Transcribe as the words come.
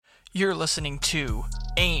You're listening to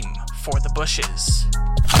Aim for the Bushes.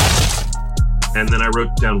 And then I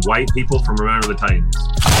wrote down white people from Remember the Titans.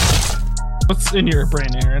 What's in your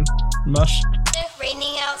brain, Aaron? Mush? It's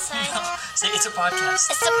raining outside. No, it's a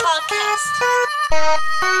podcast. It's a podcast.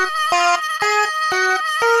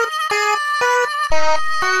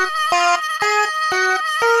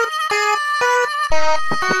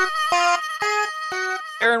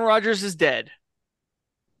 Aaron Rodgers is dead.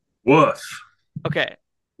 Woof. Okay,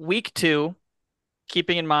 week 2,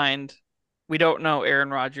 keeping in mind, we don't know Aaron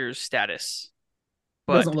Rodgers' status.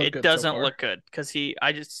 But it doesn't look good because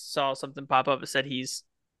I just saw something pop up that said he's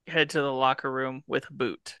headed to the locker room with a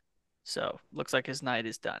boot. So looks like his night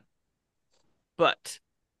is done. But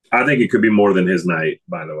I think it could be more than his night,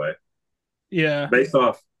 by the way. Yeah. Based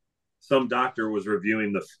off some doctor was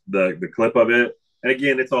reviewing the clip of it. And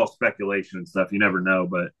again, it's all speculation and stuff. You never know,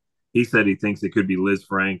 but he said he thinks it could be Liz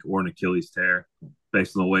Frank or an Achilles tear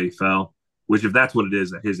based on the way he fell, which if that's what it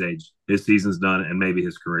is at his age, his season's done and maybe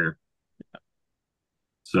his career.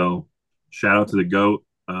 So shout out to the GOAT.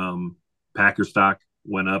 Packer stock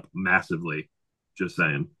went up massively. Just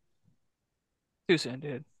saying. Too soon,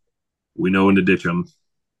 dude. We know when to ditch him.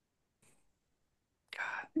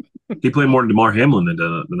 God. He played more than DeMar Hamlin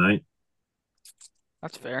tonight.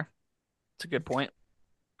 That's fair. That's a good point.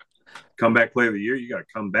 Comeback player of the year. You got to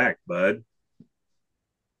come back, bud.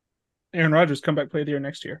 Aaron Rodgers, comeback player of the year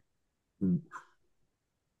next year.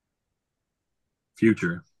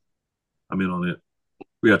 Future. I'm in on it.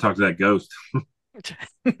 We got to talk to that ghost.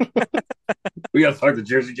 We got to talk to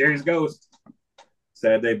Jersey Jerry's ghost.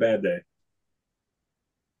 Sad day, bad day.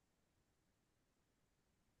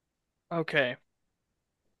 Okay.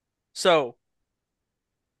 So,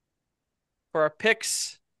 for our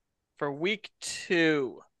picks for week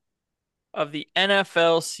 2 of the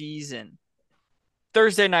NFL season,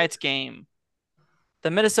 Thursday night's game,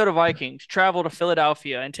 the Minnesota Vikings travel to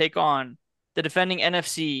Philadelphia and take on the defending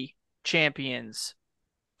NFC champions,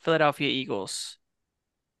 Philadelphia Eagles.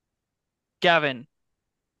 Gavin,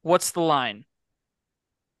 what's the line?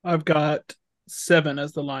 I've got 7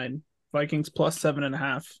 as the line. Vikings plus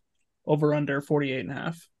 7.5. Over under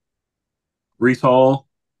 48.5. Brees Hall,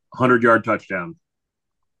 100-yard touchdown.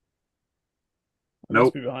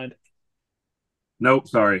 Nope. Be behind. Nope,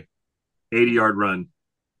 sorry. 80-yard run.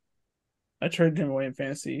 I traded him away in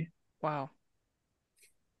fantasy. Wow.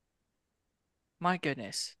 My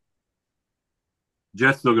goodness.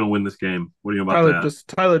 Jets still going to win this game. What do you know about that?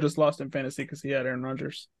 Tyler just lost in fantasy because he had Aaron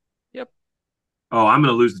Rodgers. Yep. Oh, I'm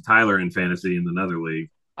going to lose to Tyler in fantasy in another league.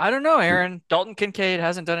 I don't know, Aaron. Dalton Kincaid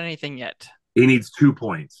hasn't done anything yet. He needs 2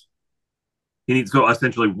 points. He needs to go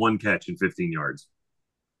essentially 1 catch in 15 yards.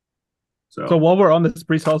 So while we're on this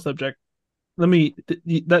Brees Hall subject,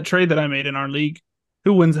 that trade that I made in our league,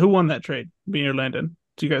 who won that trade? Me or Landon?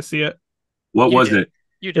 Did you guys see it? What was it?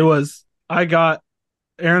 You did. It was, I got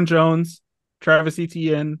Aaron Jones, Travis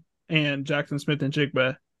Etienne, and Jackson Smith and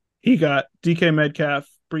Jigba. He got DK Metcalf,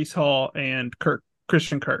 Brees Hall, and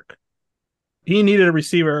Christian Kirk. He needed a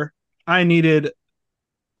receiver. I needed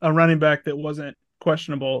a running back that wasn't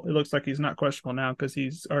questionable. It looks like he's not questionable now because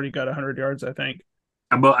he's already got 100 yards, I think.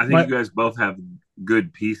 I think you guys both have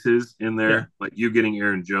good pieces in there. Yeah. Like you getting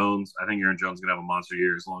Aaron Jones. I think Aaron Jones is going to have a monster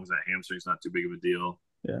year as long as that hamstring's not too big of a deal.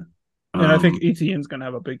 Yeah. And I think Etienne's going to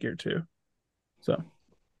have a big year too. So.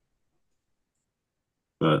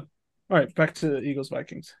 But all right, back to the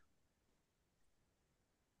Eagles-Vikings.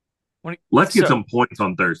 Let's get some points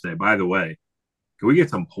on Thursday, by the way. Can we get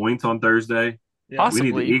some points on Thursday? Yeah.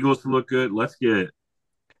 Possibly. We need the Eagles to look good. Let's get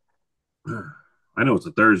I know it's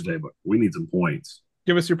a Thursday, but we need some points.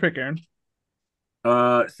 Give us your pick, Aaron.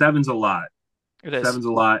 7's a lot. It is. 7's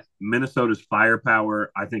a lot. Minnesota's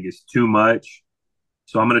firepower, I think, is too much.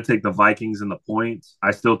 So I'm going to take the Vikings and the points. I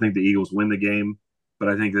still think the Eagles win the game, but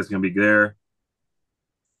I think that's going to be there.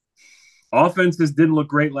 Offenses didn't look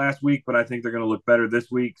great last week, but I think they're going to look better this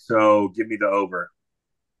week. So give me the over.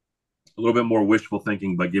 A little bit more wishful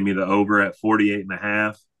thinking, but give me the over at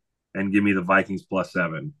 48.5 and give me the Vikings plus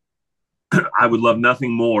 7. I would love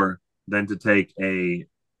nothing more than to take a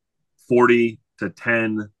 40-10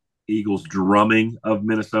 Eagles drumming of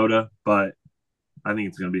Minnesota, but I think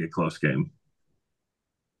it's going to be a close game.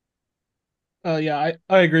 Yeah,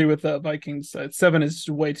 I agree with the Vikings. 7 is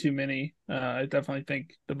way too many. I definitely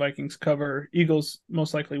think the Vikings cover. Eagles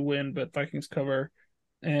most likely win, but Vikings cover.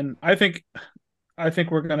 And I think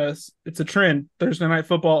we're gonna. It's a trend. Thursday night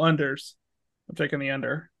football unders. I'm taking the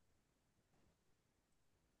under.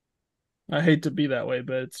 I hate to be that way,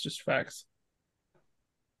 but it's just facts.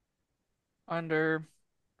 Under.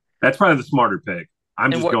 That's probably the smarter pick.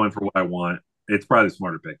 I'm just going for what I want. It's probably the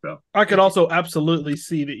smarter pick, though. I could also absolutely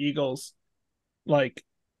see the Eagles, like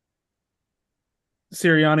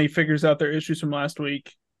Sirianni figures out their issues from last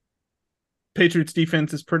week. Patriots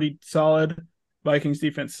defense is pretty solid. Vikings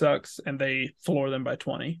defense sucks, and they floor them by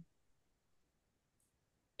 20.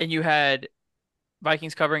 And you had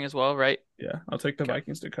Vikings covering as well, right? Yeah, I'll take the Okay.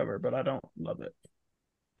 Vikings to cover, but I don't love it.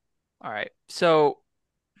 All right. So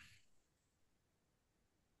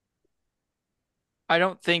I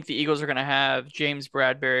don't think the Eagles are going to have James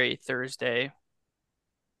Bradbury Thursday,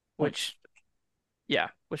 which, yeah,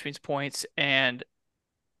 which means points. And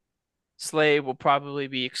Slay will probably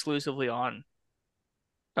be exclusively on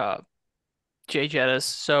uh, Jay Jettis.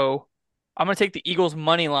 So I'm going to take the Eagles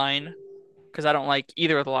money line because I don't like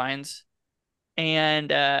either of the lines.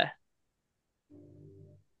 And I'm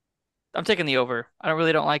taking the over. I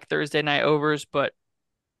don't like Thursday night overs, but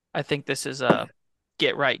I think this is a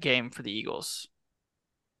get right game for the Eagles.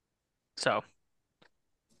 So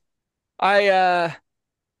I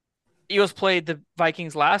Eagles played the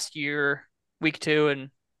Vikings last year, week 2, and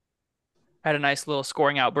had a nice little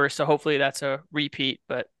scoring outburst. So hopefully that's a repeat,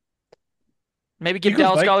 but maybe give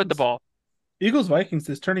Eagles Dallas Goedert the Vikings ball. Eagles Vikings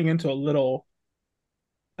is turning into a little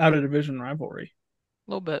out of division rivalry.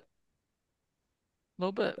 A little bit. A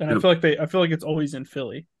little bit. And Yep. I feel like it's always in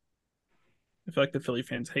Philly. I feel like the Philly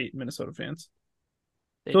fans hate Minnesota fans.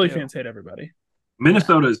 They Philly do. fans hate everybody.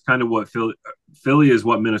 Minnesota is kind of what Philly is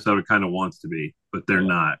what Minnesota kind of wants to be, but they're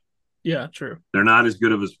not. Yeah, true. They're not as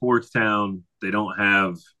good of a sports town. They don't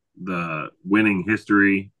have the winning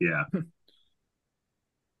history. Yeah.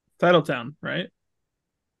 Titletown, right?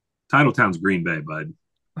 Titletown's Green Bay, bud.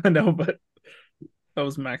 I know, but that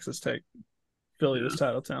was Max's take. Philly Yeah. was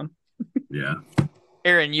Titletown. Yeah.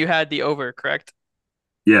 Aaron, you had the over, correct?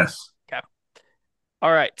 Yes. Okay.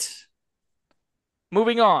 All right.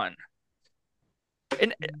 Moving on.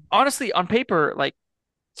 And honestly, on paper, like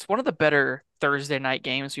it's one of the better Thursday night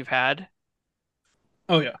games we've had.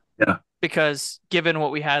 Oh yeah. Yeah. Because given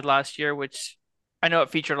what we had last year, which I know it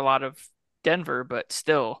featured a lot of Denver, but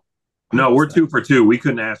still. No, we're 2 for 2. We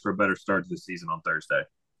couldn't ask for a better start to the season on Thursday.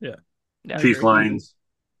 Yeah. Chiefs Lions.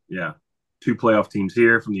 Yeah. 2 playoff teams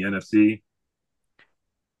here from the NFC.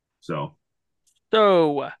 So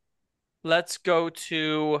let's go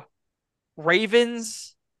to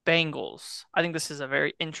Ravens Bengals. I think this is a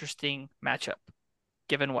very interesting matchup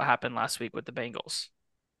given what happened last week with the Bengals.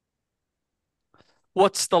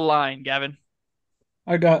 What's the line, Gavin?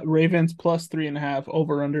 I got Ravens plus 3.5.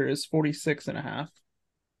 Over under is 46.5.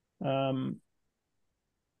 I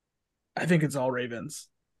think it's all Ravens.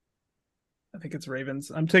 I think it's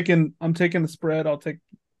Ravens. I'm taking the spread. I'll take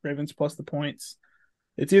Ravens plus the points.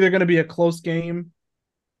 It's either going to be a close game,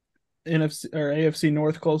 NFC or AFC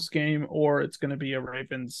North close game, or it's going to be a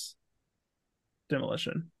Ravens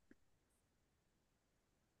demolition.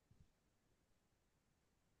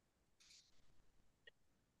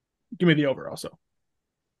 Give me the over also.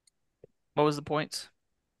 What was the points?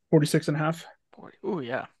 46.5. 40. Ooh,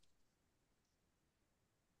 yeah.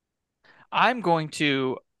 I'm going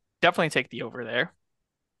to definitely take the over there.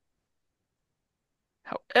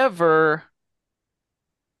 However,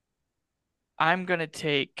 I'm going to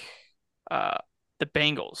take the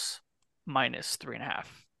Bengals minus 3.5.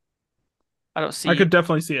 I don't see. I could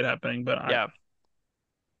definitely see it happening, but yeah.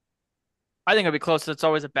 I think it'll be close. It's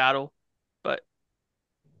always a battle, but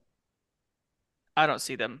I don't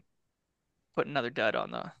see them put another dud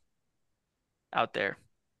on the out there.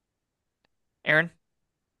 Aaron?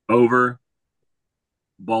 over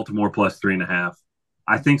Baltimore plus 3.5.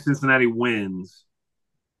 I think Cincinnati wins,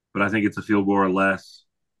 but I think it's a field goal or less.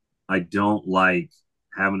 I don't like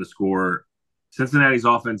having to score. Cincinnati's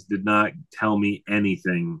offense did not tell me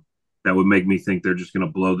anything that would make me think they're just going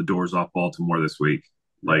to blow the doors off Baltimore this week.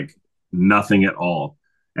 Like nothing at all.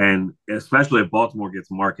 And especially if Baltimore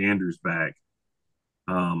gets Mark Andrews back.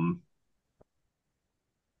 Bengals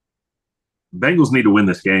need to win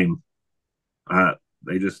this game.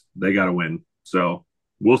 They got to win. So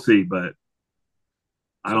we'll see, but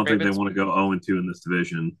I don't think they want to go 0-2 in this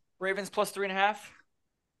division. Ravens plus 3.5.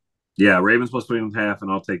 Yeah, Ravens plus 3.5,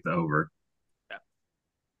 and I'll take the over. Yeah.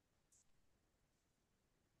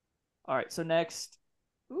 All right, so next,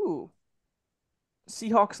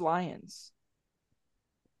 Seahawks Lions.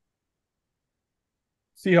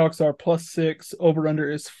 Seahawks are plus 6. Over under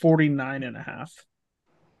is 49.5.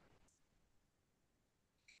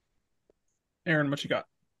 Aaron, what you got?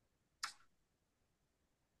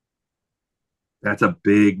 That's a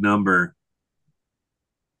big number.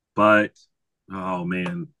 But, oh,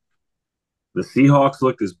 man. The Seahawks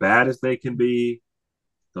looked as bad as they can be.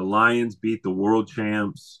 The Lions beat the world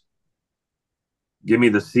champs. Give me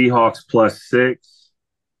the Seahawks +6.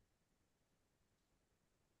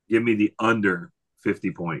 Give me the under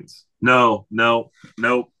 50 points. No, no,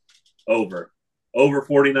 nope. Over. Over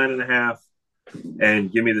 49.5.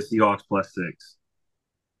 And give me the Seahawks +6.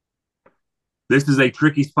 This is a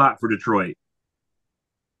tricky spot for Detroit.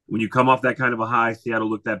 When you come off that kind of a high, Seattle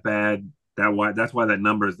looked that bad. That's why that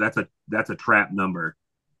number is that's a trap number.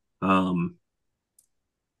 In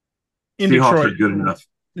Seahawks Detroit. are good enough.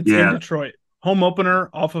 It's in Detroit. Home opener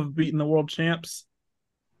off of beating the world champs.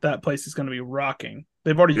 That place is going to be rocking.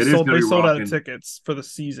 They've already sold out of tickets for the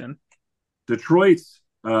season. Detroit's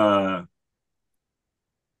there's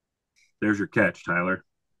your catch, Tyler.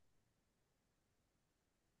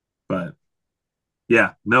 But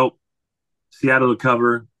yeah, nope. Seattle to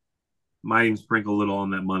cover. Might even sprinkle a little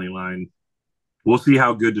on that money line. We'll see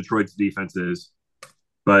how good Detroit's defense is.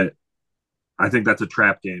 But I think that's a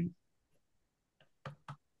trap game.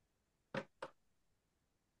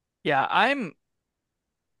 Yeah,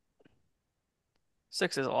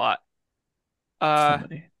 6 is a lot. I'm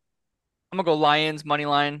gonna go Lions money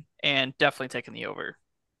line and definitely taking the over.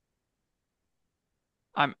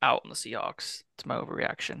 I'm out on the Seahawks. It's my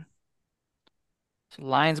overreaction. So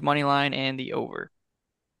Lions money line and the over.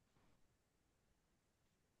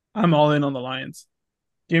 I'm all in on the Lions.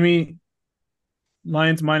 Give me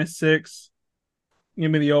Lions -6.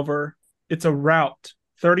 Give me the over. It's a rout,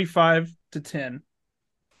 35-10.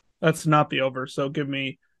 That's not the over. So give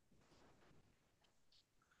me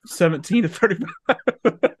 17-35.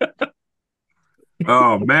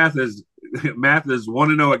 Oh, math is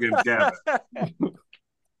 1-0 against Gavin.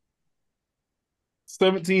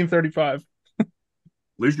 17-35. At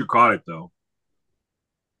least you caught it though.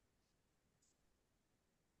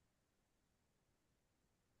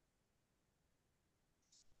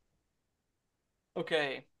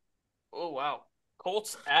 Okay. Oh wow.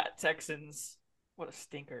 Colts at Texans. What a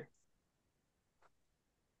stinker.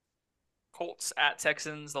 Colts at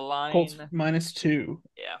Texans. The line. Colts -2.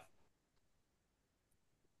 Yeah.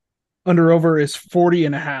 Under over is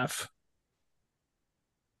 40.5.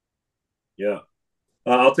 Yeah.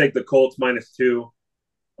 I'll take the Colts -2.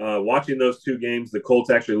 Watching those two games, the Colts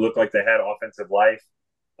actually looked like they had offensive life.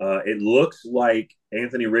 It looks like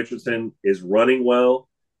Anthony Richardson is running well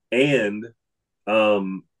and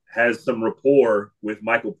has some rapport with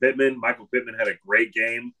Michael Pittman. Michael Pittman had a great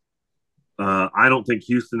game. I don't think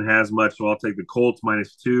Houston has much, so I'll take the Colts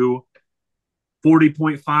 -2.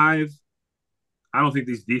 40.5. I don't think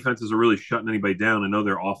these defenses are really shutting anybody down. I know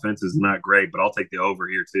their offense is not great, but I'll take the over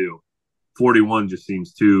here too. 41 just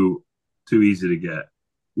seems too easy to get.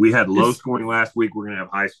 We had low scoring last week. We're going to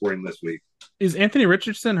have high scoring this week. Is Anthony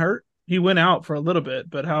Richardson hurt? He went out for a little bit,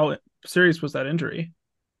 but how serious was that injury?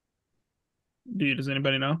 Does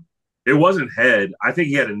anybody know? It wasn't head. I think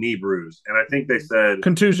he had a knee bruise, and I think they said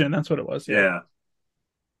contusion. That's what it was. Yeah.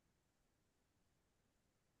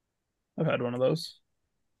 I've had one of those.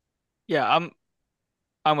 Yeah,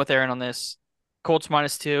 I'm with Aaron on this. Colts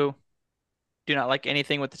 -2. Do not like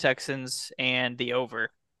anything with the Texans and the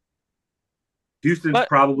over. Houston's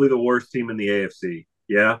probably the worst team in the AFC.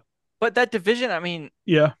 Yeah. But that division, I mean,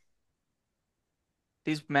 yeah.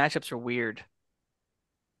 These matchups are weird.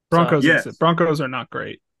 Broncos, yes. Broncos are not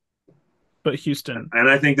great. But Houston. And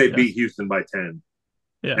I think they beat Houston by 10.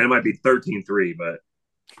 Yeah. And it might be 13-3, but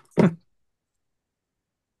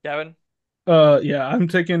Gavin? Yeah, I'm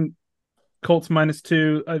taking Colts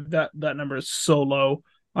 -2. That number is so low.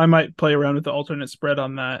 I might play around with the alternate spread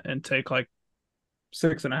on that and take like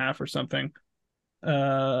 6.5 or something.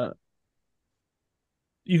 You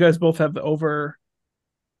guys both have the over.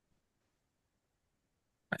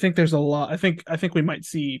 I think there's a lot. I think we might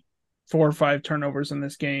see 4 or 5 turnovers in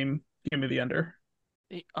this game. Give me the under.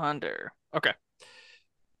 The under. Okay.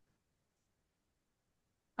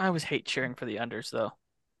 I always hate cheering for the unders though.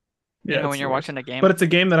 Yeah, you know, when you're watching a game. But it's a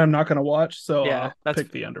game that I'm not going to watch, so yeah, I'll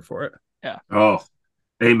pick the under for it. Yeah. Oh,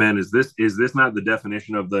 amen. Is this not the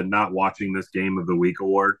definition of the not watching this game of the week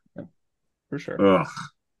award? Yeah, for sure. Ugh.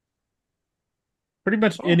 Pretty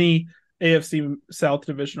much any AFC South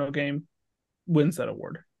divisional game wins that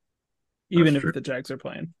award, even if the Jags are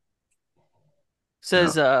playing.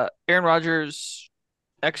 Says Aaron Rodgers'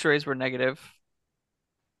 X-rays were negative.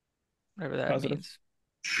 Whatever that means.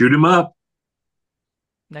 Shoot him up.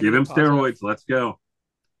 Negative, give him positive. steroids. Let's go.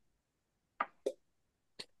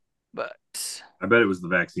 But I bet it was the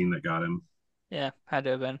vaccine that got him. Yeah, had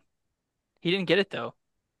to have been. He didn't get it though.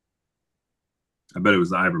 I bet it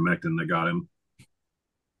was the ivermectin that got him.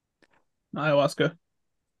 Ayahuasca.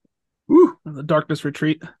 Woo! The darkness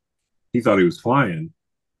retreat. He thought he was flying.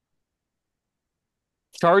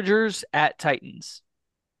 Chargers at Titans.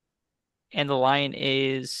 and the line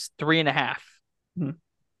is 3.5.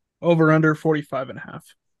 Over under 45.5.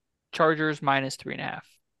 Chargers minus 3.5.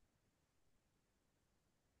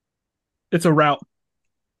 It's a rout.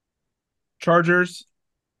 Chargers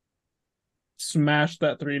smash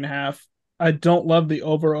that 3.5. I don't love the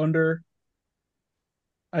over under.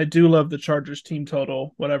 I do love the Chargers team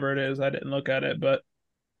total, whatever it is. I didn't look at it, but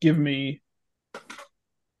give me.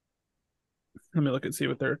 Let me look and see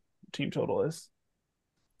what their team total is.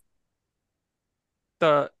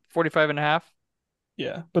 The 45.5.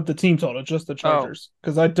 Yeah, but the team total, just the Oh, Chargers,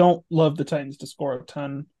 because I don't love the Titans to score a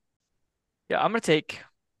ton. yeah. I'm gonna take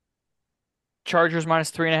Chargers minus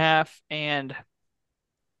 3.5 and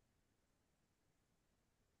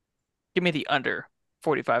give me the under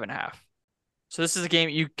 45.5. So this is a game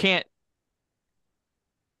you can't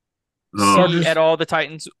see Chargers, at all the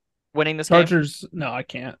Titans winning this game. Chargers. No, I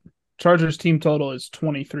can't. Chargers team total is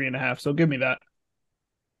 23.5. So give me that.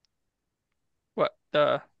 What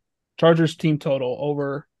the Chargers team total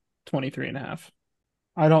over 23.5.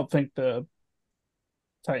 I don't think the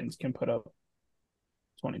Titans can put up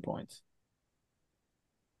 20 points.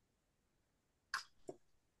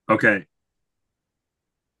 Okay.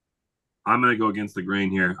 I'm going to go against the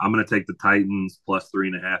grain here. I'm going to take the Titans plus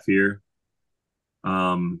 3.5 here.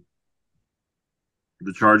 The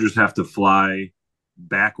Chargers have to fly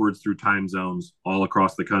backwards through time zones all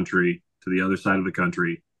across the country to the other side of the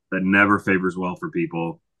country. That never favors well for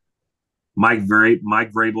people. Mike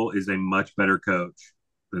Vrabel is a much better coach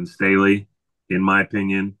than Staley, in my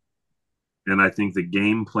opinion. And I think the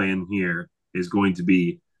game plan here is going to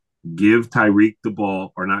be give Tyreek the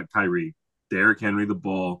ball, or not Tyreek, Derrick Henry the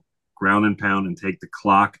ball, ground and pound, and take the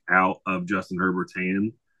clock out of Justin Herbert's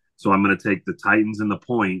hand. So I'm going to take the Titans and the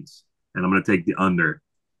points, and I'm going to take the under.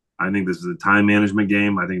 I think this is a time management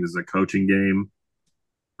game. I think this is a coaching game.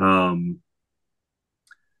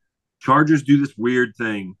 Chargers do this weird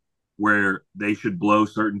thing where they should blow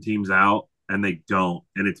certain teams out, and they don't.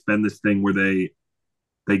 And it's been this thing where they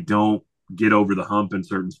don't get over the hump in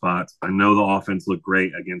certain spots. I know the offense looked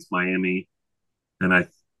great against Miami, and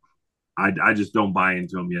I just don't buy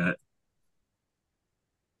into them yet.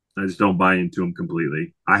 I just don't buy into them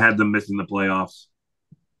completely. I had them missing the playoffs.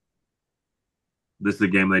 This is the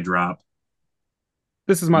game they drop.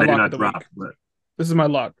 This is my Maybe lock not of the drop, week. but This is my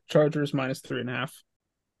lock. Chargers minus 3.5.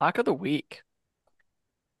 lock of the week?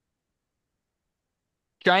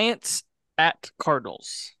 Giants at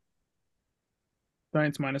Cardinals.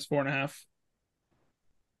 Giants minus 4.5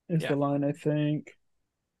 is Yeah. the line, I think.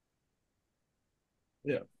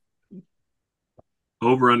 Yeah.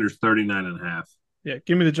 over under is 39.5. Yeah.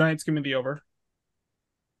 Give me the Giants. Give me the over.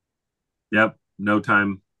 Yep. No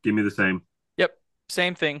time. Give me the same. Yep.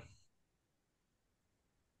 Same thing.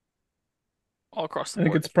 All across the I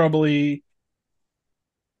think board. it's probably.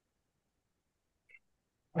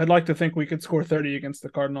 I'd like to think we could score 30 against the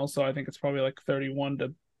Cardinals, so I think it's probably like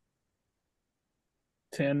 31-10,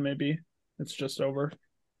 maybe. It's just over.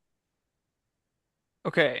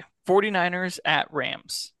 Okay. 49ers at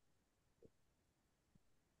Rams.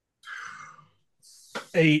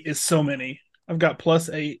 8 is so many. I've got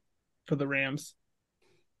 +8 for the Rams.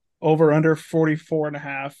 Over under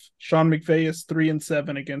 44.5. Sean McVay is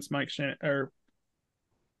 3-7 against Mike Shanahan. Or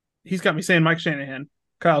he's got me saying Mike Shanahan.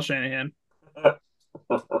 Kyle Shanahan.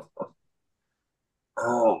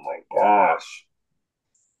 Oh my gosh.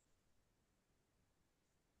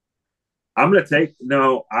 I'm gonna take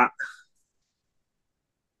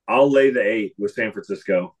I'll lay the 8 with San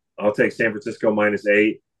Francisco. I'll take San Francisco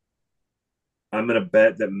 -8. I'm gonna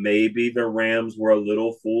bet that maybe the Rams were a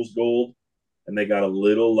little fool's gold and they got a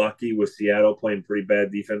little lucky with Seattle playing pretty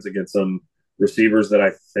bad defense against some receivers that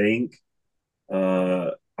I think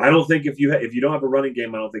I don't think if you don't have a running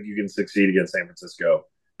game, I don't think you can succeed against San Francisco.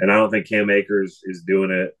 And I don't think Cam Akers is doing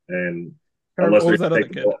it. And unless What was they're that other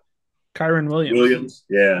kid? Kyron Williams.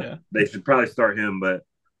 Yeah, they should probably start him. But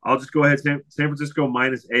I'll just go ahead. San Francisco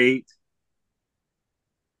 -8.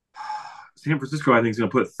 San Francisco, I think, is going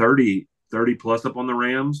to put 30 plus up on the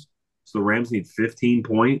Rams. So the Rams need 15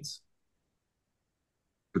 points.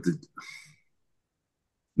 But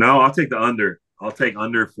no, I'll take the under. I'll take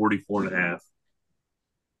under 44.5.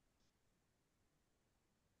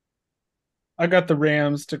 I got the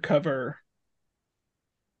Rams to cover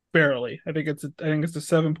barely. I think it's a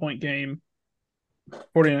 7-point game.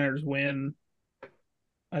 49ers win.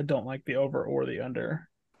 I don't like the over or the under.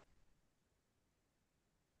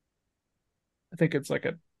 I think it's like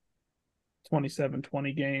a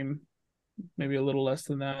 27-20 game, maybe a little less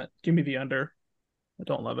than that. Give me the under. I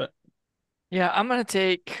don't love it. Yeah, I'm going to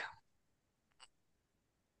take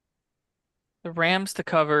the Rams to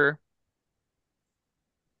cover.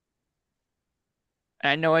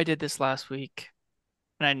 And I know I did this last week,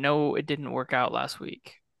 and I know it didn't work out last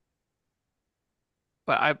week,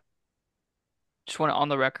 but I just want it on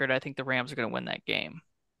the record. I think the Rams are going to win that game.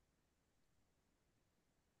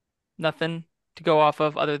 Nothing to go off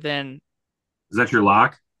of other than Is that your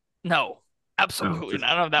lock? no, Oh, absolutely not.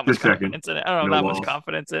 I don't have that much just checking. confidence in it. I don't have No that much balls.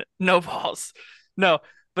 confidence in it. No balls. No,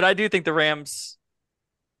 but I do think the Rams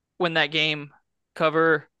win that game,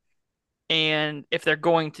 cover, and if they're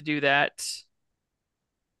going to do that,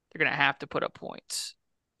 they're going to have to put up points.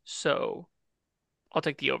 So I'll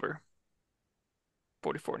take the over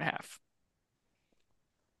 44 and a half.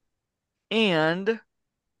 And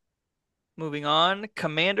moving on,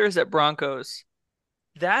 Commanders at Broncos.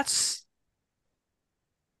 That's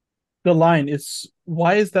The line is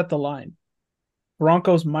why is that the line?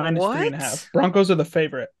 Broncos minus three and a half. what? Broncos are the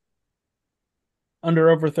favorite. Under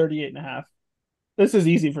over 38.5. This is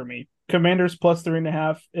easy for me. Commanders plus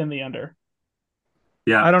 3.5 in the under.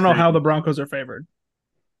 Yeah, I don't know same. how the Broncos are favored.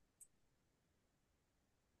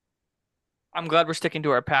 I'm glad we're sticking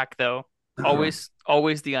to our pack though. Always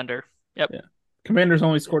the under. Yep. Yeah. Commanders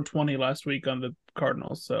only scored 20 last week on the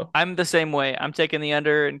Cardinals, so I'm the same way. I'm taking the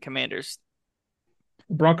under and Commanders.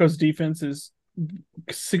 Broncos defense is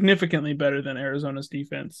significantly better than Arizona's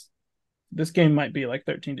defense. This game might be like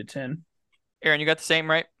 13-10. Aaron, you got the same,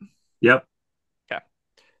 right? Yep. Okay.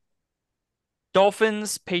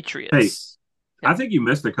 Dolphins, Hey, Patriots. I think you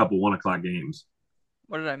missed a couple 1 o'clock games.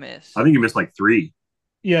 What did I miss? I think you missed like 3.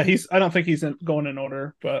 Yeah, I don't think he's going in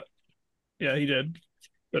order, but yeah, he did.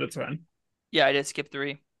 But it's fine. Yeah, I did skip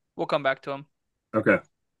 3. We'll come back to them. Okay.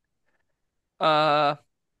 Uh,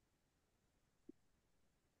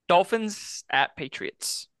 Dolphins at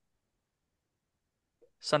Patriots.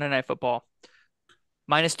 Sunday Night Football.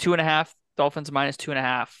 -2.5. Dolphins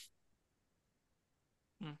 -2.5.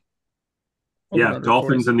 Yeah,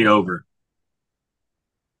 Dolphins in the over.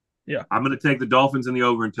 Yeah. I'm going to take the Dolphins in the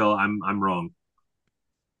over until I'm wrong.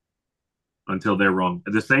 Until they're wrong.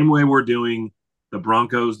 The same way we're doing the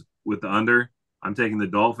Broncos with the under, I'm taking the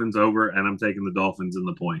Dolphins over and I'm taking the Dolphins in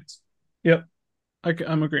the points. Yep.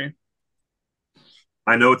 I'm agreeing.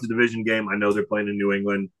 I know it's a division game. I know they're playing in New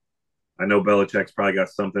England. I know Belichick's probably got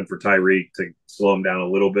something for Tyreek to slow him down a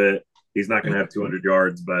little bit. He's not going to have 200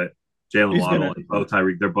 yards, but Jalen Waddle and both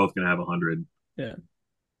Tyreek, they're both going to have 100. Yeah.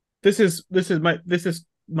 This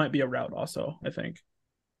might be a route also, I think.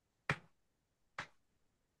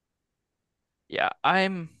 Yeah,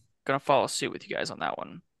 I'm gonna follow suit with you guys on that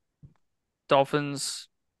one. Dolphins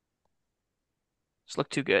just look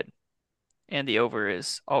too good, and the over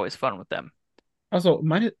is always fun with them. Also,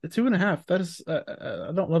 -2.5. That is,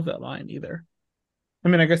 I don't love that line either. I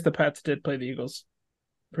mean, I guess the Pats did play the Eagles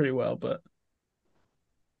pretty well, but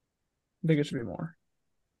I think it should be more.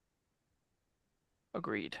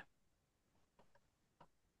 Agreed.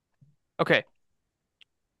 Okay.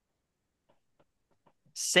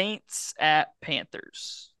 Saints at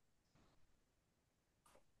Panthers.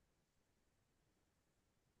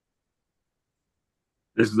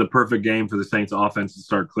 This is the perfect game for the Saints offense to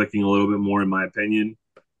start clicking a little bit more, in my opinion.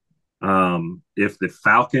 If the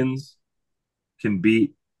Falcons can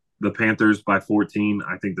beat the Panthers by 14,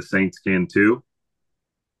 I think the Saints can too.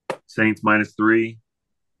 Saints -3,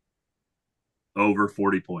 over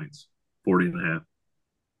 40 points, 40 and a half.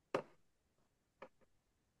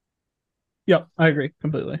 Yep, I agree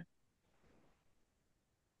completely.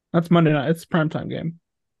 That's Monday night. It's a primetime game.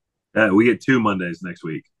 We get 2 Mondays next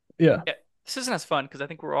week. Yeah. This isn't as fun because I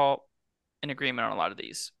think we're all in agreement on a lot of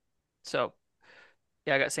these. So,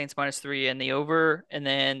 yeah, I got Saints -3 and the over. And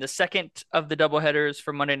then the second of the doubleheaders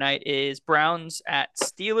for Monday night is Browns at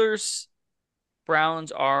Steelers.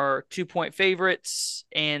 Browns are 2-point favorites,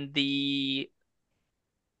 and the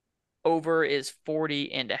over is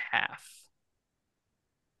 40.5.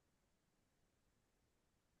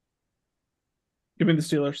 Give me the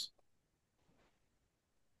Steelers.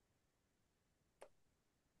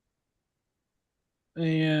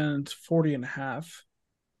 And 40.5.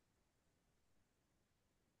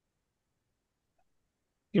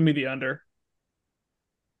 Give me the under.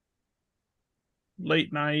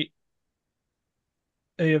 Late night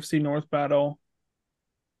AFC North battle.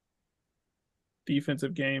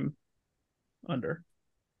 Defensive game. Under.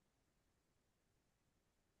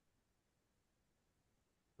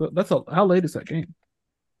 How late is that game?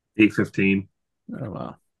 8:15. Oh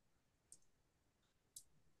wow.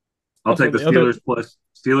 I'll take the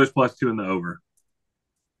Steelers plus 2 in the over.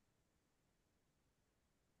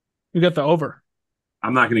 You got the over.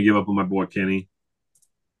 I'm not going to give up on my boy Kenny.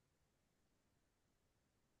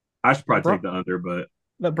 I should probably take the under, but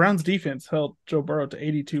the Browns defense held Joe Burrow to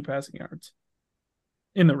 82 passing yards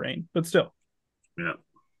in the rain, but still. Yeah.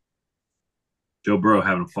 Joe Burrow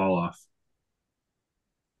having a fall off.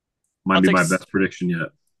 Might I'll be take my best prediction yet.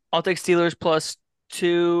 I'll take Steelers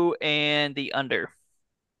 +2 and the under.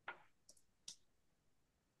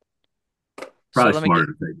 So Probably let me get smarter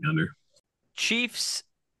to take the under. Chiefs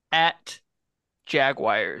at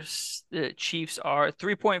Jaguars. The Chiefs are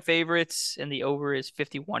 3-point favorites, and the over is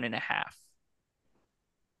 51.5.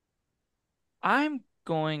 I'm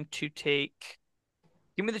going to give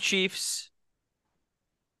me the Chiefs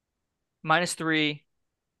 -3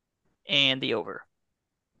 and the over.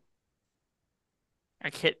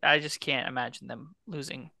 I just can't imagine them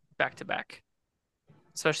losing back to back,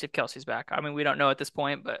 especially if Kelsey's back. I mean, we don't know at this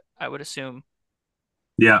point, but I would assume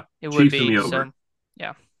Yeah. it would Chiefs in be. the over. So,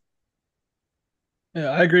 yeah. Yeah,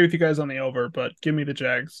 I agree with you guys on the over, but give me the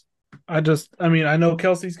Jags. I mean, I know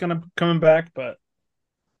Kelsey's coming back, but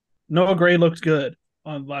Noah Gray looked good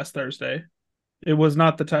on last Thursday. It was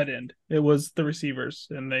not the tight end; it was the receivers,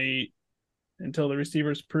 and until the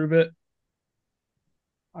receivers prove it,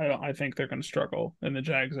 I think they're going to struggle, and the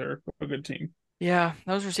Jags are a good team. Yeah,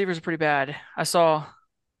 those receivers are pretty bad. I saw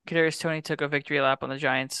Kadarius Toney took a victory lap on the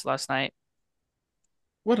Giants last night.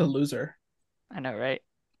 What a loser! I know, right?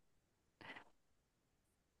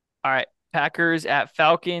 All right, Packers at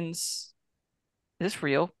Falcons. Is this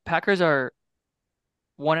real? Packers are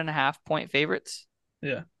 1.5 point favorites,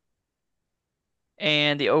 Yeah,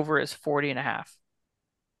 and the over is 40.5.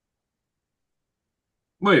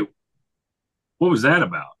 Wait, what was that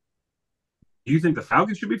about? Do you think the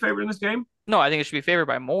Falcons should be favored in this game? No, I think it should be favored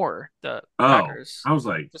by more. The Oh, Packers. I was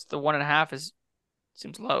like, Just the 1.5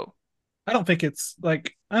 seems low. I don't think it's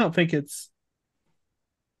like I don't think it's.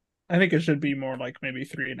 I think it should be more like maybe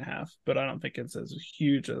 3.5, but I don't think it's as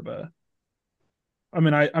huge of a. I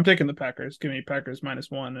mean, I'm taking the Packers. Give me Packers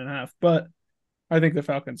 -1.5, but I think the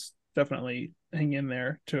Falcons definitely hang in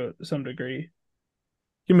there to some degree.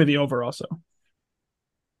 Give me the over also.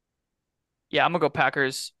 Yeah, I'm gonna go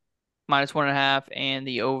Packers -1.5 and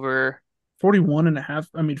the over. 41.5.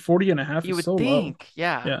 I mean, 40.5 You is would so low. think,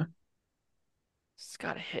 yeah, Yeah. it's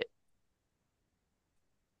gotta hit.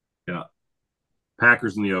 yeah,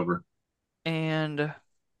 Packers in the over. And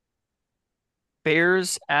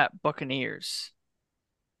Bears at Buccaneers.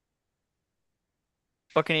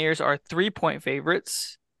 Buccaneers are 3-point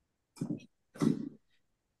favorites,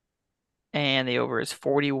 and the over is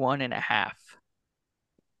 41.5.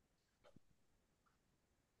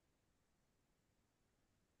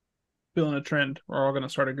 Feeling a trend. We're all going to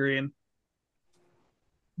start agreeing.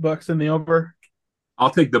 Bucks in the over. I'll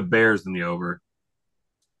take the Bears in the over.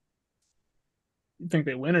 You think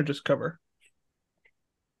they win or just cover?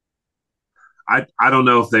 I don't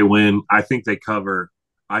know if they win. I think they cover.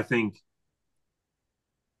 I think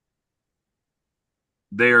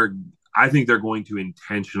they're I think they're going to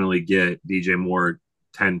intentionally get DJ Moore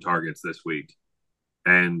 10 targets this week.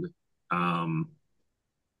 And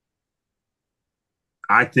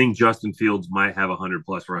I think Justin Fields might have 100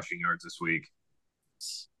 plus rushing yards this week.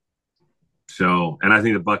 So, and I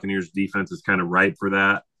think the Buccaneers defense is kind of ripe for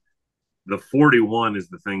that. The 41 is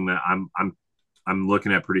the thing that I'm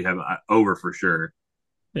looking at pretty heavy over for sure.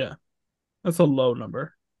 Yeah. That's a low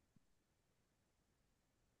number.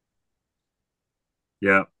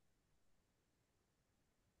 Yeah.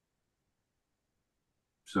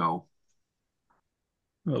 So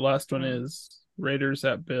The last one is Raiders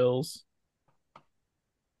at Bills.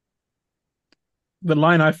 The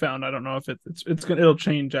line I found, I don't know if it'll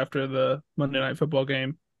change after the Monday Night Football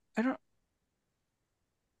game. I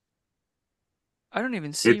don't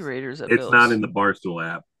even see Raiders at it's Bills. not in the Barstool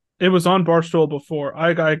app. It was on Barstool before.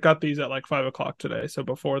 I got these at like 5 o'clock today, so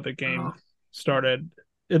before the game started,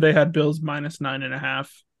 they had Bills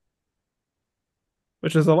 -9.5,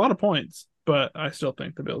 which is a lot of points, but I still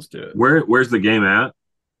think the Bills do it. Where's the game at?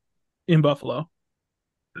 In Buffalo.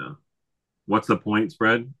 Yeah. What's the point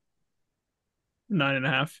spread?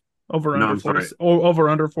 9.5. Over under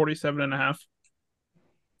 47.5.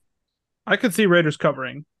 I could see Raiders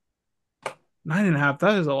covering. 9.5.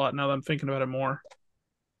 That is a lot now that I'm thinking about it more.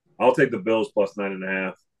 I'll take the Bills plus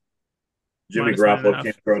 9.5. Jimmy Garoppolo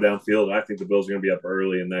can't throw downfield. I think the Bills are going to be up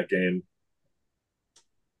early in that game.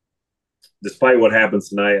 Despite what happens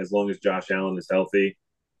tonight, as long as Josh Allen is healthy,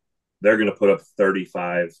 they're going to put up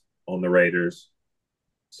 35 on the Raiders.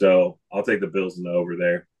 So I'll take the Bills in the over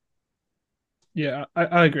there. Yeah,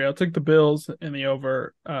 I agree. I'll take the Bills in the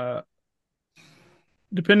over.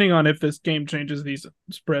 Depending on if this game changes these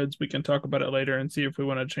spreads, we can talk about it later and see if we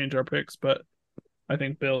want to change our picks. But I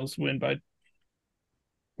think Bills win by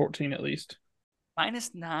 14 at least.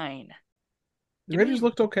 -9. The Raiders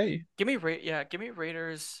looked okay. Give me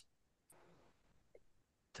Raiders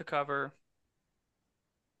to cover.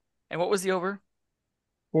 And what was the over?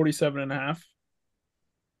 47.5.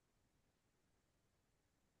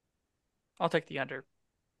 I'll take the under.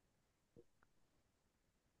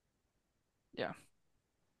 Yeah.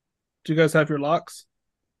 Do you guys have your locks?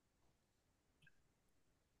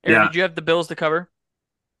 Aaron, Yeah. did you have the Bills to cover?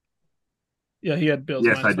 Yeah, he had Bills.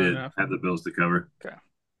 Yes, I did 9.5. have the Bills to cover. Okay.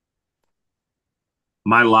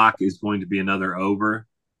 My lock is going to be another over.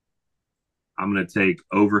 I'm going to take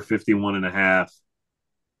over 51.5.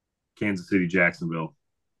 Kansas City, Jacksonville.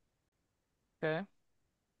 Okay.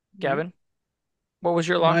 Gavin, what was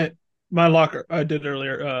your lock? My lock I did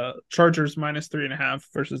earlier. Chargers -3.5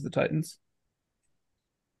 versus the Titans.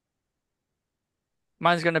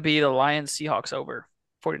 Mine's going to be the Lions Seahawks over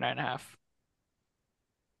 49.5.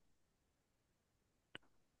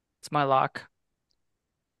 It's my lock.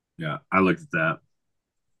 Yeah, I looked at that.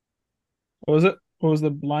 What was it? What was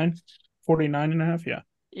the line? 49.5? Yeah.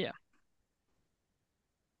 Yeah.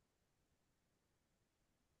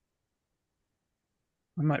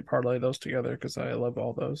 I might parlay those together because I love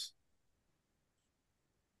all those.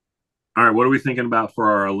 All right, what are we thinking about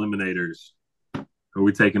for our eliminators? Who are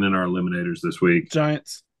we taking in our eliminators this week?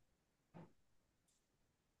 Giants. I'm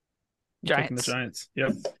Giants. taking the Giants.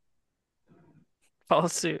 Yep. Follow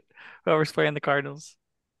suit. Whoever's playing the Cardinals.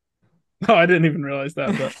 Oh, I didn't even realize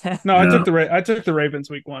that. But no, I took the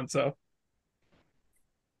Ravens week 1. So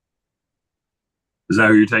is that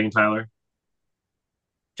who you're taking, Tyler?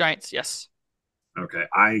 Giants, yes. Okay,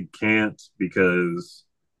 I can't because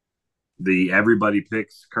the everybody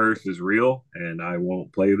picks curse is real, and I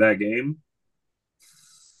won't play that game.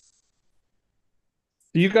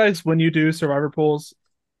 do you guys, when you do survivor pools,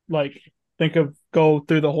 like think of go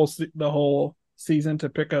through the whole season to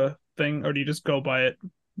pick a thing, or do you just go by it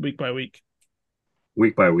week by week?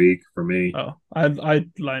 Week by week for me. Oh, I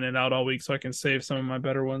line it out all week so I can save some of my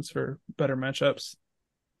better ones for better matchups.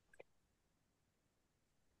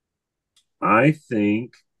 I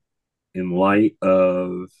think, in light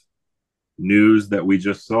of news that we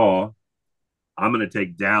just saw, I'm going to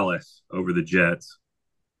take Dallas over the Jets.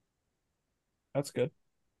 That's good.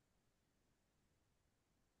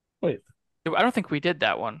 Wait, I don't think we did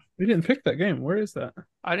that one. we didn't pick that game. Where is that?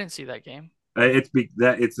 I didn't see that game. It's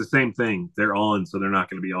the same thing. They're on, so they're not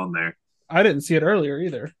going to be on there. I didn't see it earlier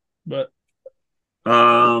either. But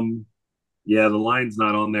yeah, the line's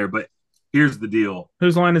not on there. But here's the deal: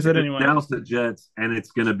 whose line is it anyway? Dallas the Jets, and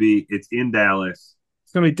it's in Dallas.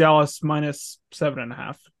 It's gonna be Dallas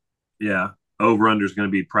 -7.5. Yeah, over under is going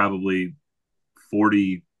to be probably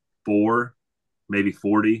 44, maybe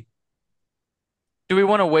 40. Do we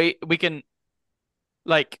want to wait? We can,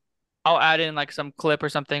 like, I'll add in like some clip or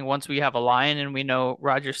something once we have a line and we know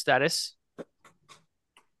Roger's status.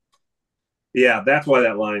 Yeah, that's why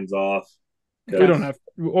that line's off. We don't have,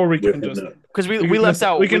 or we can just because we left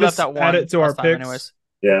out one. Add it to our picks. Anyways.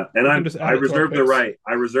 Yeah, and I reserve the right.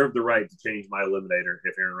 I reserve the right to change my eliminator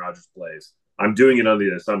if Aaron Rodgers plays. I'm doing it under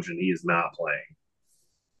the assumption he is not playing.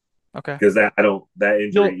 Okay. Because that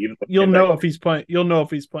injury, you'll know if he's playing. You'll know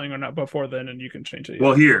if he's playing or not before then, and you can change it.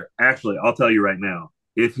 Well, here, actually, I'll tell you right now.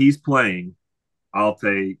 If he's playing, I'll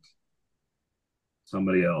take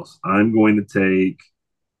somebody else. I'll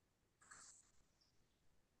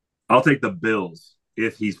take the Bills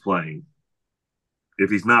if he's playing. If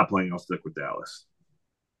he's not playing, I'll stick with Dallas.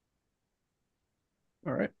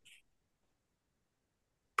 All right.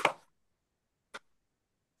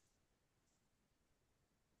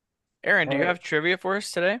 Aaron, do you have trivia for us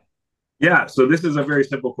today? Yeah, so this is a very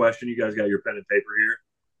simple question. You guys got your pen and paper here?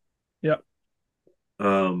 Yep.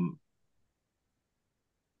 Hold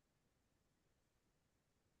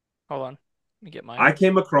on. Let me get mine. I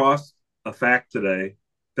came across a fact today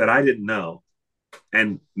that I didn't know,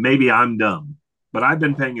 and maybe I'm dumb, but I've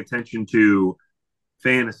been paying attention to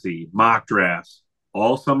fantasy mock drafts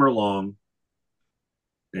all summer long,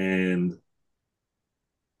 and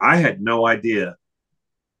I had no idea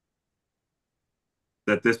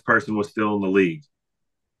that this person was still in the league.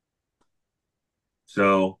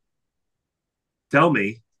 So tell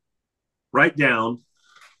me, write down,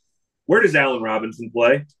 where does Allen Robinson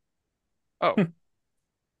play? Oh,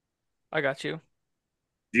 I got you.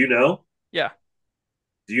 Do you know? Yeah.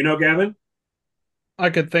 Do you know, Gavin? I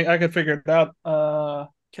could figure it out.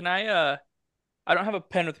 Can I don't have a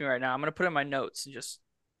pen with me right now. I'm gonna put in my notes and just.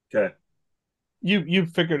 Okay. You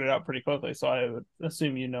figured it out pretty quickly, so I would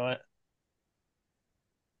assume you know it.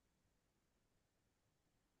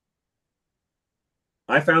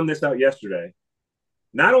 I found this out yesterday.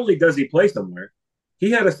 Not only does he play somewhere,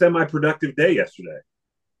 he had a semi-productive day yesterday.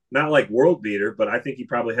 Not like world beater, but I think he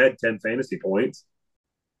probably had 10 fantasy points.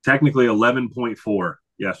 Technically 11.4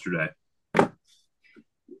 yesterday.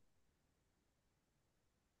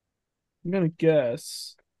 I'm gonna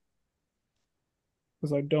guess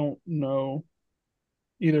because I don't know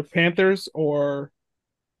either Panthers or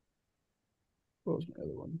what was my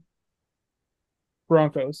other one?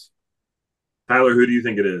 Broncos. Tyler, who do you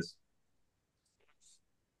think it is?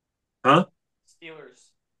 Huh? Steelers.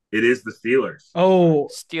 It is the Steelers. Oh, yep.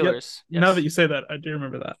 Steelers. Now that Yes. you say that, I do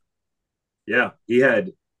remember that. Yeah, he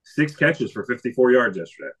had 6 catches for 54 yards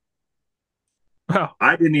yesterday. Wow.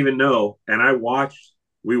 I didn't even know, and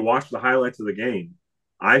we watched the highlights of the game.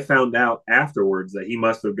 I found out afterwards that he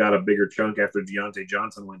must have got a bigger chunk after Deontay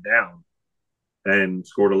Johnson went down and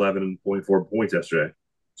scored 11.4 points yesterday.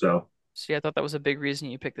 So, See, I thought that was a big reason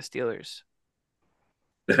you picked the Steelers.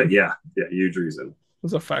 yeah, huge reason.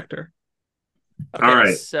 Was a factor. All Okay,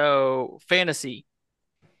 right. so fantasy.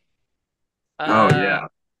 Oh, Uh, yeah.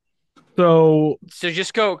 So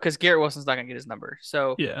just go because Garrett Wilson's not gonna get his number.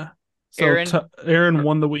 So yeah. So Aaron, Aaron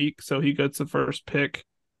won the week, so he gets the first pick.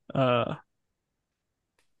 Uh,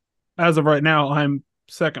 as of right now, I'm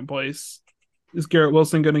second place. Is Garrett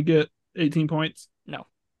Wilson going to get 18 points? no.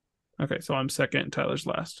 Okay, so I'm second. And Tyler's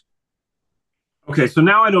last. Okay, so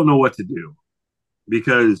now I don't know what to do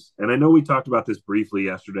because, and I know we talked about this briefly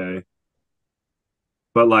yesterday,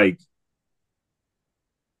 but like,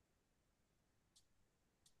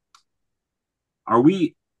 are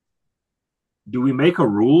we, do we make a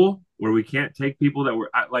rule where we can't take people that were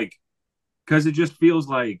like, because it just feels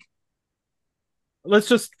like, Let's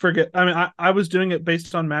just forget. I mean, I was doing it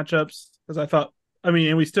based on matchups because I thought, I mean,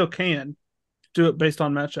 and we still can do it based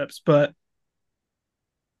on matchups, but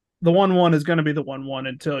the 1-1 is going to be the 1-1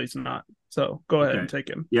 until he's not. So go ahead and take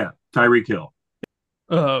him. Yeah, Tyreek Hill.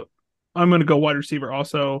 I'm going to go wide receiver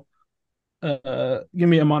also. Give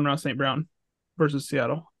me Amon-Ra St. Brown versus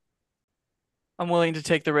Seattle. I'm willing to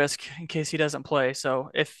take the risk in case he doesn't play.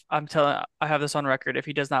 So if I'm telling, I have this on record. If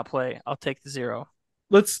he does not play, I'll take the 0.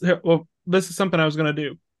 Well, this is something I was going to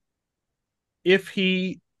do. If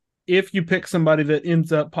you pick somebody that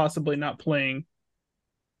ends up possibly not playing,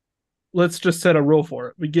 let's just set a rule for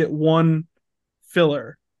it. We get one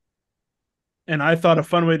filler. And I thought a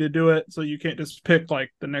fun way to do it, so you can't just pick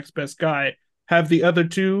like the next best guy. Have the other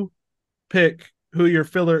two pick who your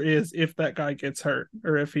filler is if that guy gets hurt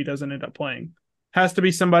or if he doesn't end up playing. Has to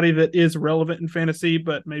be somebody that is relevant in fantasy,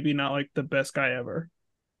 but maybe not like the best guy ever.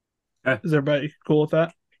 Is everybody cool with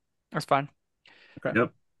that? That's fine. Okay.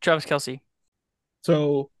 Yep. Travis Kelce.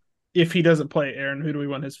 So if he doesn't play, Aaron, who do we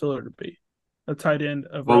want his filler to be? A tight end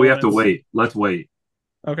of Well, relevance. we have to wait. Let's wait.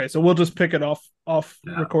 Okay, so we'll just pick it off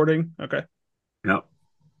recording. Okay. Yep.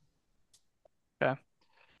 Okay.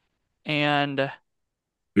 And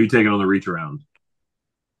who are you taking on the reach around?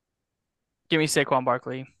 give me Saquon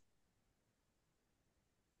Barkley.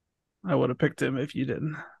 I would have picked him if you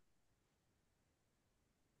didn't.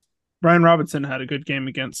 Brian Robinson had a good game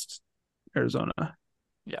against Arizona.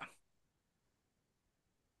 Yeah.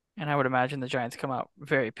 And I would imagine the Giants come out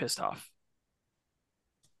very pissed off.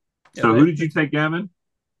 So who did you take, Gavin?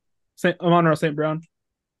 Amon-Ra St. Brown.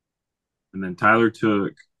 And then Tyler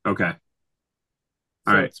took, okay.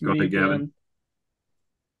 All right, go ahead, Gavin.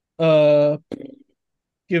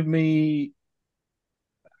 Give me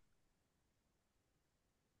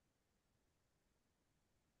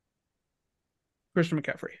Christian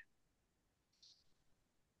McCaffrey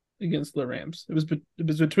against the Rams. It was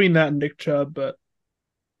between that and Nick Chubb, but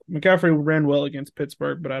McCaffrey ran well against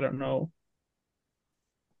Pittsburgh, but I don't know.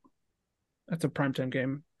 That's a primetime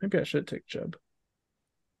game. Maybe I should take Chubb.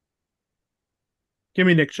 Give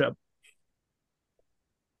me Nick Chubb.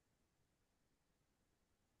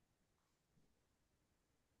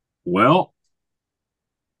 Well,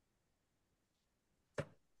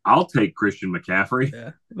 I'll take Christian McCaffrey.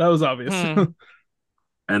 Yeah, that was obvious.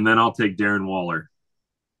 And then I'll take Darren Waller.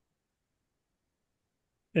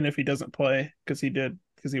 And if he doesn't play, because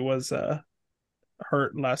he was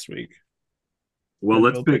hurt last week. Well,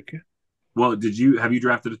 let's pick. Well, have you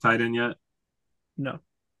drafted a tight end yet? No.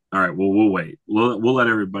 All right. Well, we'll wait. We'll let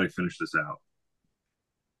everybody finish this out.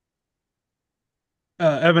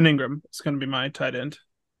 Evan Ingram is going to be my tight end.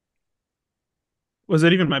 Was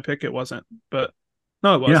it even my pick? It wasn't, but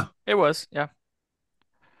no, it was. Yeah, it was. Yeah.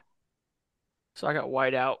 So I got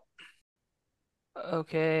white out.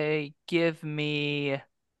 Okay, give me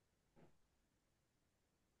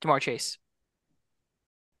Jamar Chase.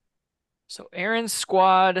 So Aaron's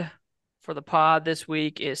squad for the pod this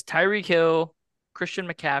week is Tyreek Hill, Christian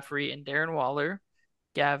McCaffrey, and Darren Waller.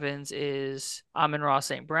 Gavin's is Amon-Ra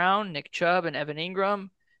St. Brown, Nick Chubb, and Evan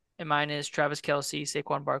Ingram. And mine is Travis Kelce,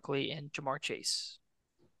 Saquon Barkley, and Jamar Chase.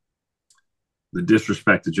 The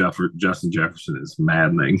disrespect to Justin Jefferson is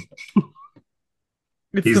maddening.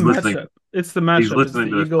 It's He's the listening. matchup. It's the He's matchup. It's the listening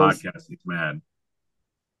to this Eagles. podcast. He's mad.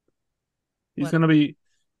 He's gonna be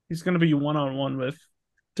 1-on-1 with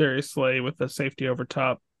Darius Slay with the safety over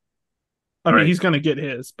top. I mean, Right. he's gonna get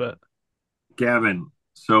his, but Gavin.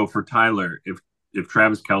 So for Tyler, if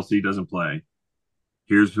Travis Kelce doesn't play,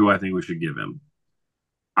 here's who I think we should give him.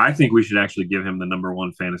 I think we should actually give him the number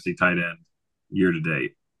one fantasy tight end year to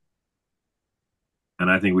date,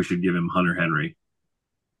 and I think we should give him Hunter Henry.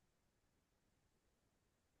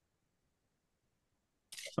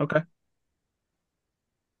 okay.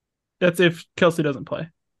 That's if Kelce doesn't play.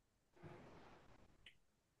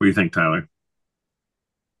 What do you think, Tyler?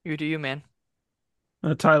 You do you, man.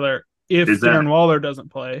 Tyler, if Is that Darren Waller doesn't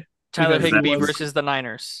play, Tyler because he Higbee was versus the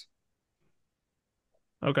Niners.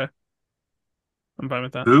 okay. I'm fine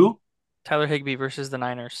with that. who? Tyler Higbee versus the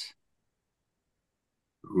Niners.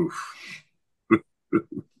 Oof.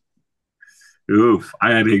 Oof.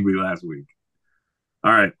 I had Higbee last week.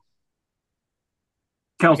 All right.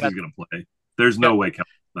 Kelsey's going to play. There's no way Kelsey's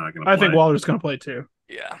not going to play. I think Waller's going to play too.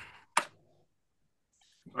 Yeah. All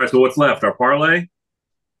right. So what's left? Our parlay?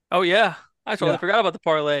 Oh, yeah. I totally forgot about the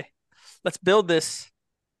parlay. Let's build this.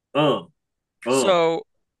 So,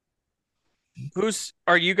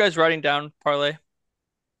 are you guys writing down parlay?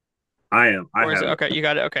 I am. I Or is have it? Okay, you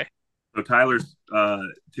got it. Okay. So Tyler's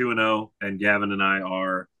 2-0, and Gavin and I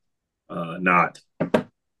are not.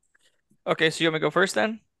 Okay, so you want me to go first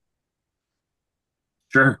then?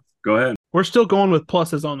 Sure. Go ahead. We're still going with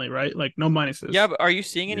pluses only, right? Like no minuses. Yeah, but are you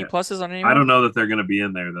seeing any pluses on anyone? I don't know that they're going to be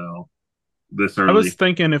in there though. This early. I was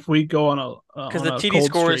thinking if we go on because the TD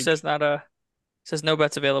score says says no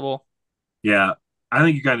bets available. Yeah, I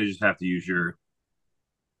think you kind of just have to use your.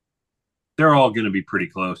 They're all going to be pretty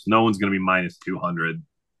close. No one's going to be minus 200.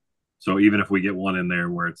 So even if we get one in there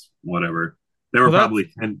where it's whatever, there were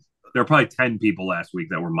probably 10. There were probably 10 people last week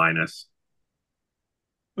that were minus.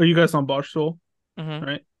 Are you guys on Barstool? Mm-hmm.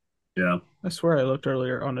 Right. Yeah. I swear I looked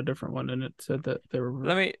earlier on a different one and it said that they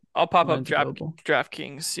were. I'll pop up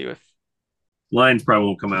DraftKings, see if lines probably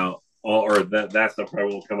won't come out, or that stuff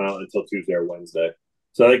probably won't come out until Tuesday or Wednesday.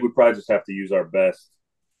 So I think we probably just have to use our best.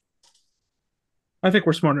 I think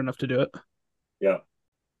we're smart enough to do it. Yeah.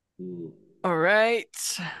 All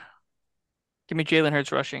right. Give me Jalen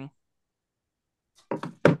Hurts rushing.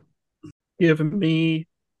 Give me.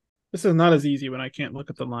 This is not as easy when I can't look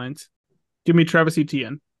at the lines. Give me Travis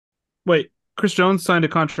Etienne. Wait, Chris Jones signed a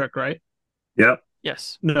contract, right? Yep.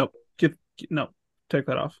 Yes. No. No. Take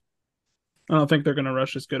that off. I don't think they're going to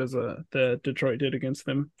rush as good as the Detroit did against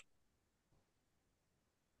them.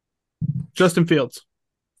 Justin Fields.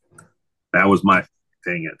 That was my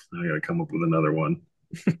dang it. I got to come up with another one.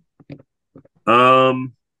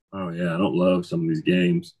 Oh yeah, I don't love some of these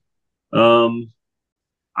games.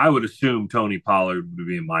 I would assume Tony Pollard would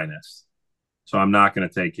be a minus, so I'm not going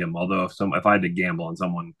to take him. Although if I had to gamble on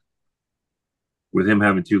someone with him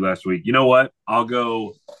having 2 last week, you know what? I'll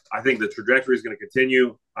go. I think the trajectory is going to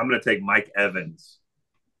continue. I'm going to take Mike Evans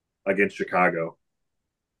against Chicago.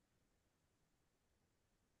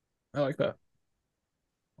 I like that.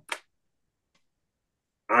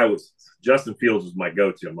 Justin Fields was my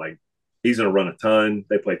go-to. I'm like, he's going to run a ton.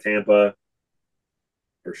 They play Tampa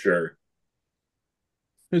for sure.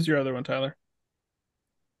 Who's your other one, Tyler?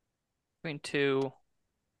 Between two.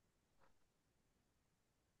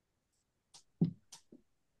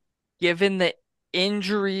 Given the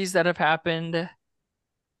injuries that have happened,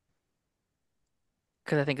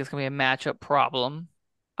 because I think it's going to be a matchup problem,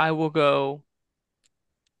 I will go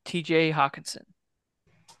TJ Hawkinson.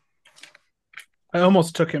 I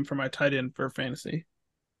almost took him for my tight end for fantasy.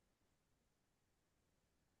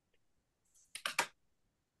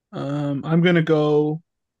 I'm going to go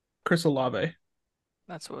Chris Olave.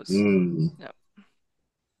 That's what was. Yep.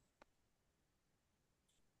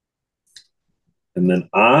 And then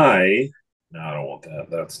I don't want that.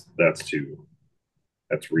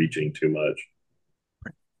 That's reaching too much.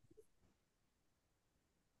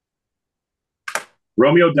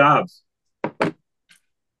 Romeo Doubs.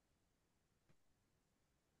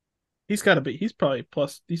 He's got to be. He's probably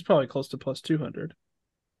close to plus 200.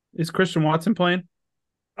 Is Christian Watson playing?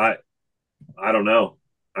 I don't know.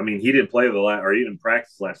 I mean, he didn't play he didn't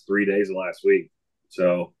practice the last 3 days of last week.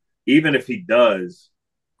 So even if he does,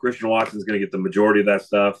 Christian Watson's going to get the majority of that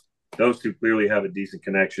stuff. Those two clearly have a decent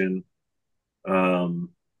connection. I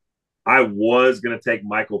was going to take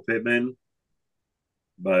Michael Pittman,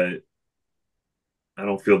 but I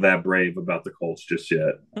don't feel that brave about the Colts just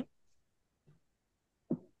yet.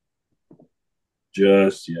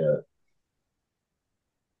 Just yet.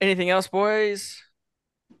 Anything else, boys?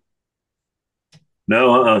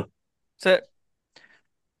 No, That's it.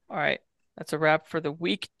 All right. That's a wrap for the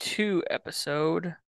week 2 episode.